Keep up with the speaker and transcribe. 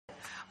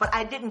But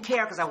I didn't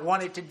care because I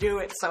wanted to do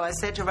it. So I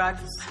said to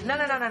Roger, no.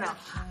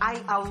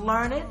 I'll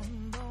learn it.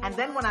 And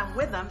then when I'm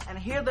with them and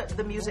hear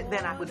the music,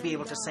 then I would be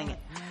able to sing it.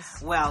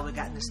 Well, we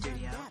got in the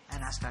studio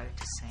and I started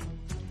to sing.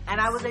 And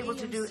I was able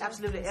to do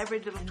absolutely every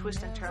little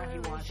twist and turn he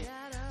wanted.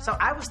 So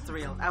I was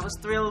thrilled. I was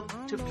thrilled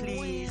to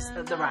please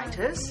the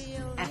writers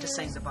and to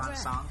sing the Bond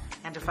song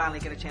and to finally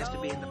get a chance to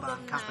be in the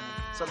Bond company.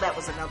 So that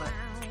was another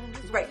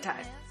great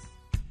time.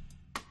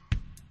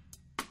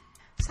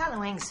 Silent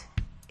Wings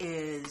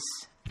is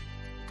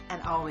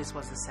and always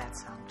was a sad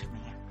song to me.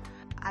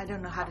 I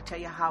don't know how to tell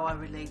you how I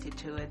related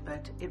to it,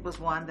 but it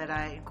was one that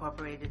I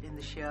incorporated in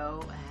the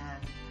show,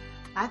 and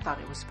I thought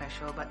it was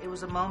special, but it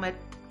was a moment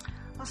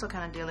also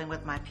kind of dealing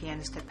with my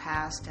pianist had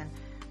passed, and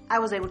I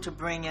was able to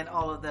bring in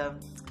all of the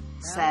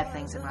sad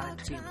things about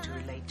it to be able to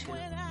relate to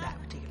that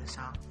particular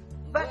song.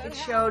 But it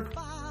showed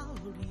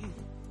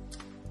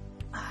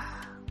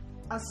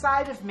a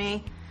side of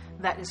me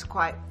that is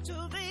quite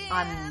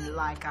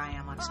unlike I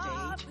am on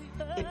stage.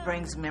 It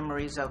brings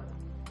memories of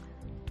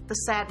the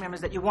sad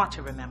memories that you want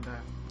to remember.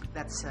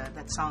 That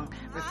song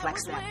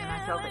reflects that, and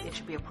I felt that it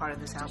should be a part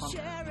of this album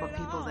for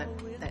people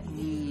that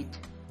need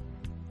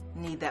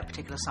that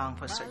particular song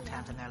for certain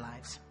times in their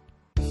lives.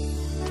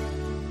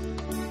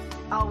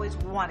 I always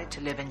wanted to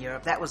live in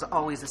Europe. That was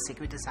always a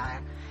secret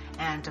desire,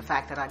 and the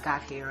fact that I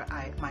got here,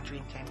 my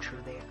dream came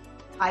true there.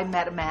 I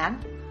met a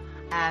man,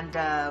 and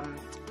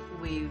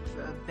we've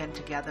been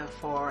together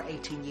for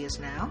 18 years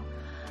now.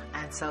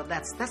 And so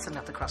that's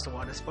enough to cross the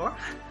waters for.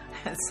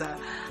 And so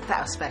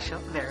that was special,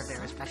 very,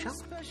 very special.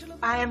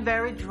 I am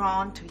very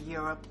drawn to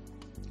Europe,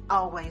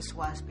 always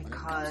was,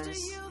 because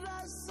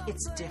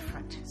it's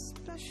different.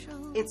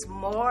 It's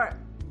more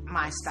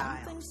my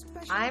style.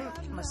 I'm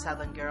a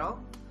Southern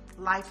girl.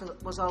 Life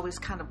was always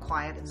kind of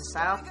quiet in the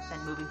South,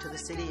 then moving to the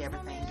city,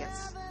 everything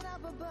gets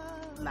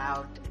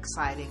loud,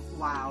 exciting,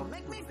 wild,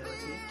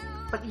 movability.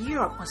 But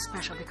Europe was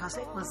special because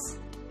it was,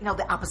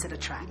 the opposite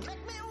attract.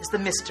 It's the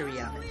mystery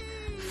of it.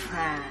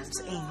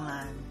 France,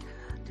 England,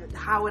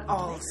 how it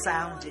all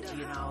sounded,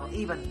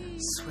 even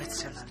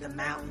Switzerland, the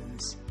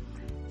mountains.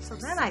 So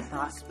then I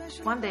thought,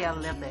 one day I'll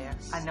live there.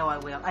 I know I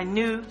will. I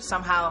knew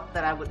somehow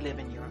that I would live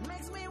in Europe.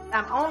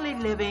 I'm only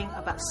living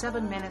about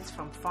 7 minutes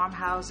from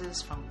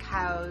farmhouses, from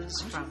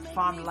cows, from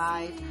farm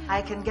life.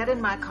 I can get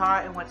in my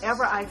car, and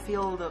whenever I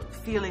feel the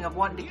feeling of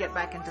wanting to get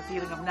back into the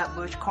feeling of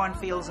nutbush,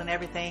 cornfields and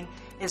everything,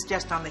 it's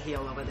just on the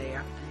hill over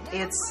there.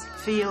 It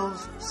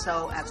feels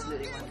so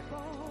absolutely wonderful.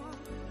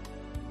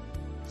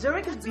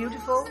 Zurich is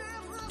beautiful.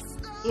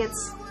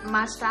 It's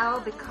my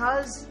style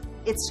because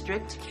it's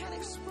strict,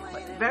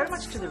 but very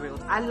much to the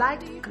rules. I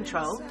like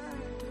control.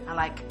 I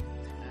like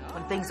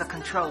when things are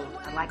controlled.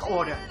 I like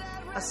order.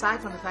 Aside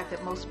from the fact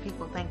that most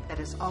people think that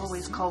it's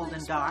always cold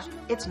and dark,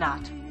 it's not.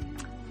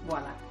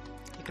 Voila.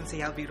 You can see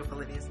how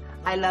beautiful it is.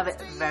 I love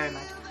it very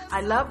much.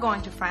 I love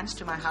going to France,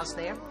 to my house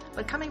there,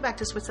 but coming back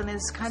to Switzerland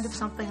is kind of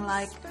something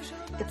like,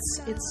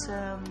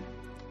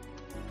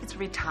 it's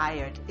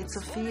retired. It's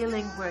a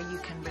feeling where you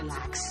can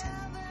relax and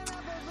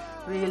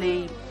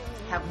really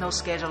have no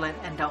schedule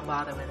and don't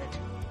bother with it.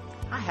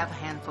 I have a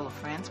handful of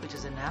friends, which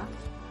is enough.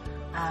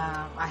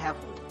 I have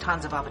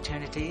tons of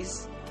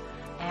opportunities,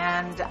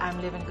 and I'm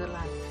living a good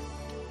life.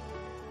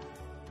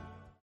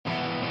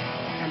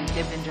 I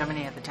lived in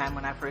Germany at the time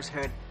when I first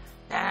heard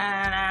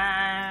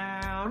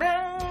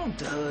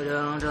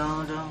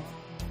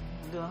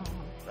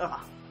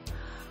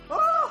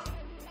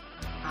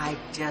I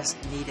just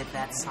needed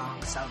that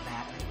song so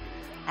badly.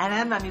 And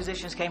then my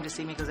musicians came to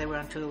see me because they were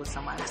on tour with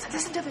someone. I said,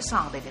 listen to this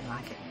song. They didn't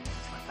like it.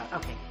 So I thought,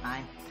 okay,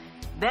 fine.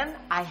 Then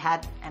I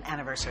had an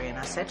anniversary, and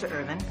I said to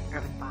Irvin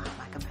Bach,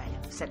 my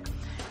companion, I said,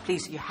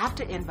 please, you have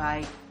to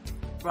invite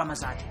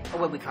Ramazzotti, or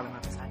what we call him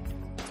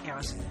Ramazzotti,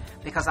 Eros,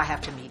 because I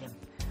have to meet him.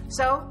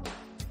 So,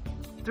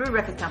 through a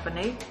record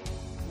company,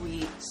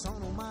 we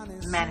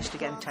managed to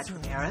get in touch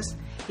with Eros.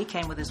 He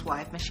came with his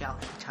wife, Michelle,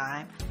 at the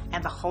time,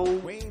 and the whole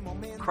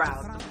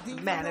crowd, the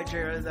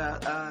manager,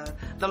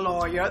 the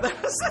lawyer.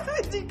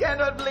 You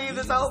cannot believe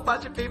this whole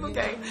bunch of people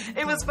came.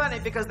 It was funny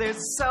because there's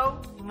so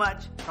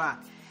much fun.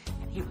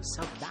 And he was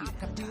so cute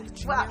at the time.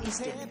 Well, he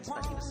still is,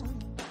 but he was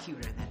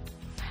cuter then.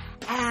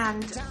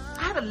 And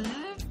I had a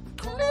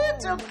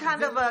little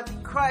kind of a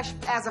crush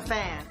as a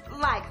fan,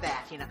 like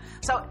that,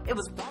 So it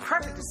was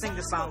perfect to sing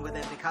the song with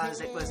him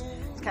because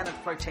it's kind of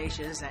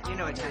flirtatious. And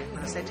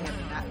what I said to him,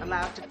 not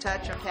allowed to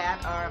touch or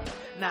pat or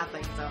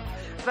nothing. So,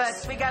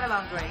 but we got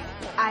along great.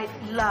 I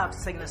loved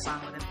singing the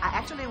song with him. I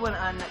actually went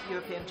on a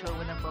European tour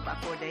with him for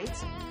about 4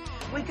 dates.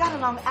 We got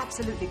along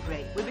absolutely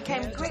great. We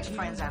became great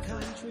friends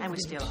afterwards, and we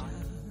still are.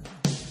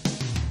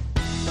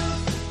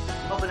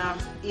 Open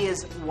Arms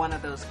is one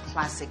of those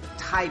classic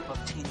type of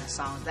Tina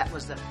songs. That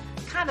was the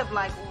kind of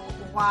like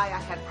why I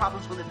had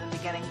problems with it in the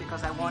beginning,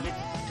 because I wanted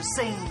to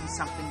sing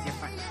something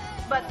different.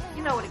 But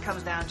you know what it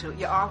comes down to.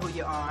 You are who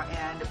you are,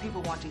 and the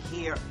people want to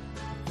hear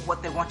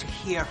what they want to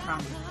hear from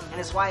you. And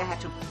it's why I had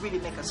to really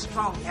make a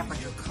strong effort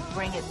to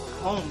bring it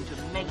home, to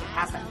make it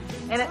happen.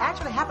 And it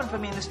actually happened for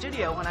me in the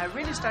studio. When I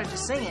really started to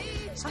sing it,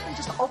 something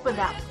just opened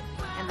up,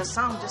 and the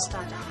song just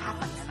started to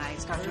happen, and I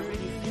started to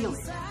really feel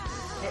it.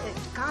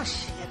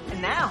 Gosh,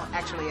 and now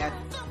actually I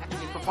can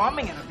be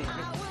performing in a bit.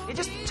 It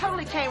just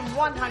totally came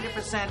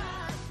 100%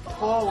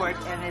 forward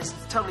and is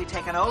totally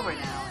taken over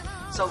now.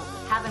 So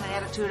having an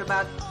attitude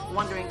about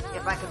wondering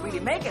if I could really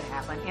make it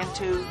happen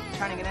into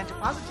turning it into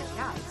positive,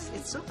 yeah,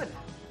 it's super now.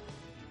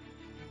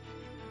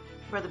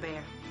 Brother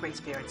Bear, Great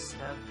Spirits,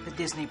 the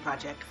Disney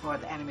project for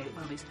the animated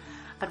movies.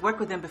 I'd worked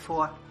with them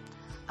before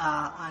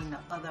on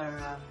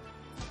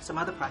some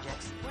other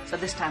projects. So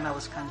this time I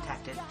was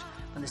contacted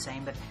from the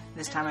same, but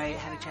this time I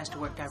had a chance to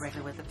work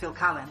directly with Phil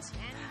Collins,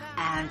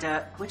 and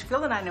which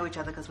Phil and I know each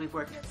other because we've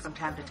worked from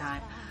time to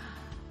time,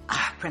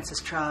 Princess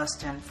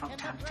Trust, and from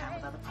time to time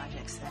with other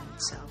projects.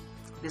 And so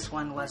this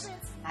one was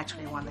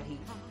actually one that he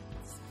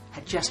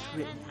had just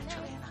written,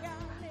 actually. And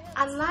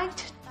I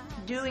liked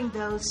doing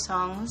those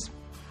songs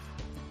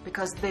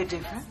because they're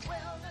different.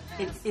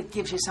 It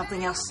gives you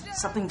something else,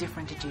 something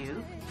different to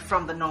do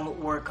from the normal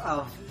work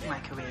of my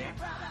career.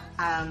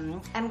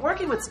 And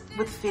working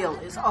with Phil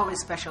is always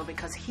special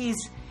because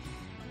he's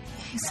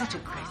such a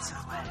great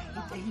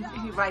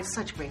songwriter. He writes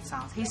such great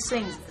songs. He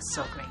sings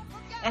so great.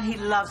 And he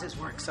loves his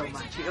work so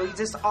much. You know, he's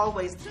just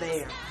always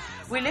there.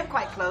 We live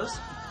quite close.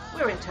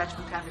 We're in touch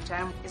from time to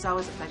time. It's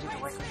always a pleasure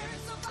to work with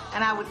him.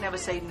 And I would never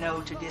say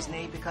no to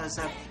Disney because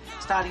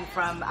starting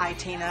from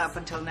I-Tina up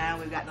until now,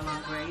 we've gotten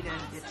along great,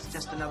 and it's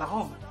just another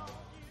home.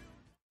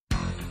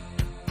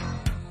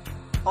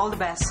 All the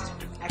Best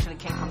actually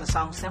came from the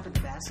song Simply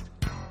the Best.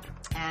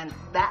 And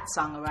that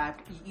song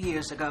arrived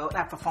years ago.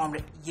 I performed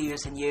it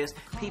years and years.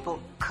 People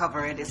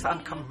cover it. It's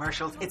on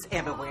commercials. It's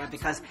everywhere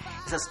because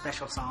it's a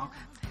special song.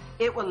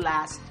 It will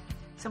last.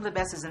 Simply the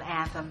Best is an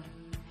anthem.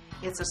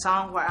 It's a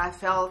song where I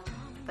felt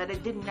that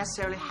it didn't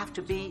necessarily have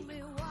to be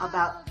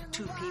about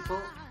two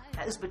people.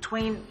 It's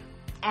between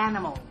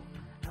animal,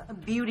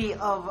 beauty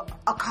of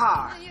a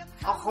car,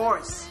 a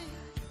horse,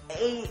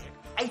 a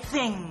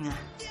thing.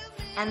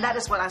 And that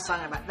is what I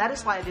sung about. That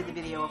is why I did the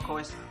video, of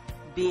course,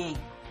 being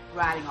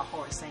riding a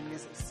horse, saying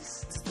this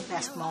is the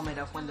best moment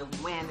of when the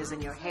wind is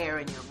in your hair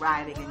and you're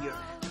riding and you're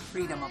the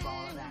freedom of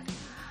all of that.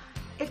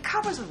 It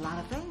covers a lot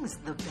of things,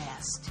 the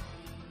best.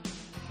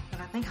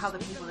 And I think how the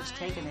people have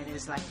taken it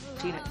is like,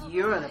 Tina,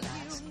 you're the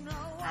best.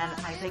 And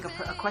I think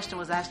a question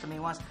was asked to me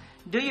once,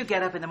 do you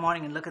get up in the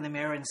morning and look in the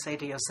mirror and say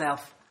to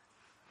yourself,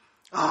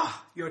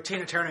 oh, you're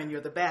Tina Turner and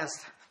you're the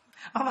best?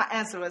 Well, my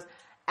answer was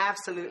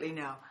absolutely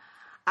no.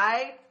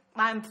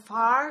 I'm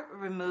far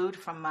removed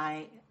from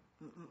my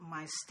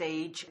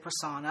stage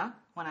persona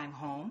when I'm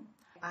home.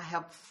 I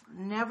have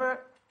never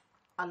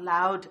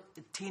allowed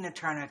Tina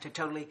Turner to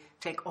totally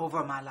take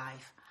over my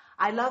life.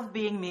 I love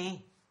being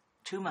me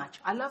too much.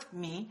 I love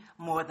me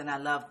more than I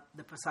love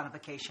the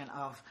personification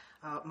of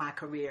my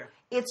career.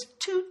 It's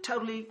two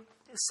totally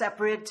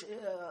separate,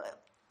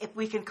 if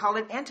we can call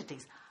it,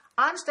 entities.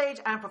 On stage,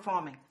 I'm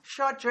performing.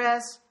 Short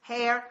dress,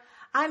 hair,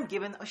 I'm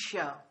giving a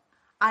show.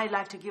 I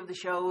like to give the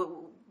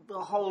show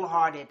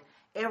wholehearted,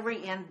 every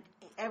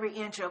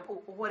inch of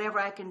whatever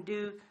I can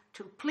do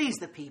to please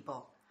the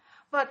people.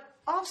 But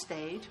off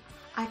stage,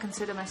 I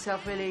consider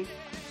myself really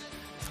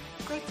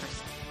a great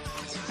person.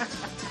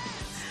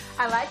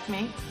 I like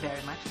me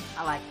very much.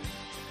 I like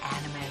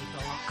anime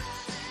book.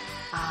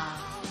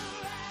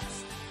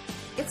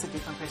 It's a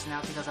different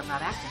personality because I'm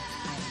not acting.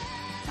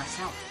 I'm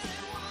myself.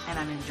 And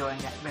I'm enjoying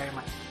that very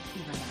much,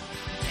 even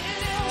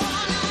now.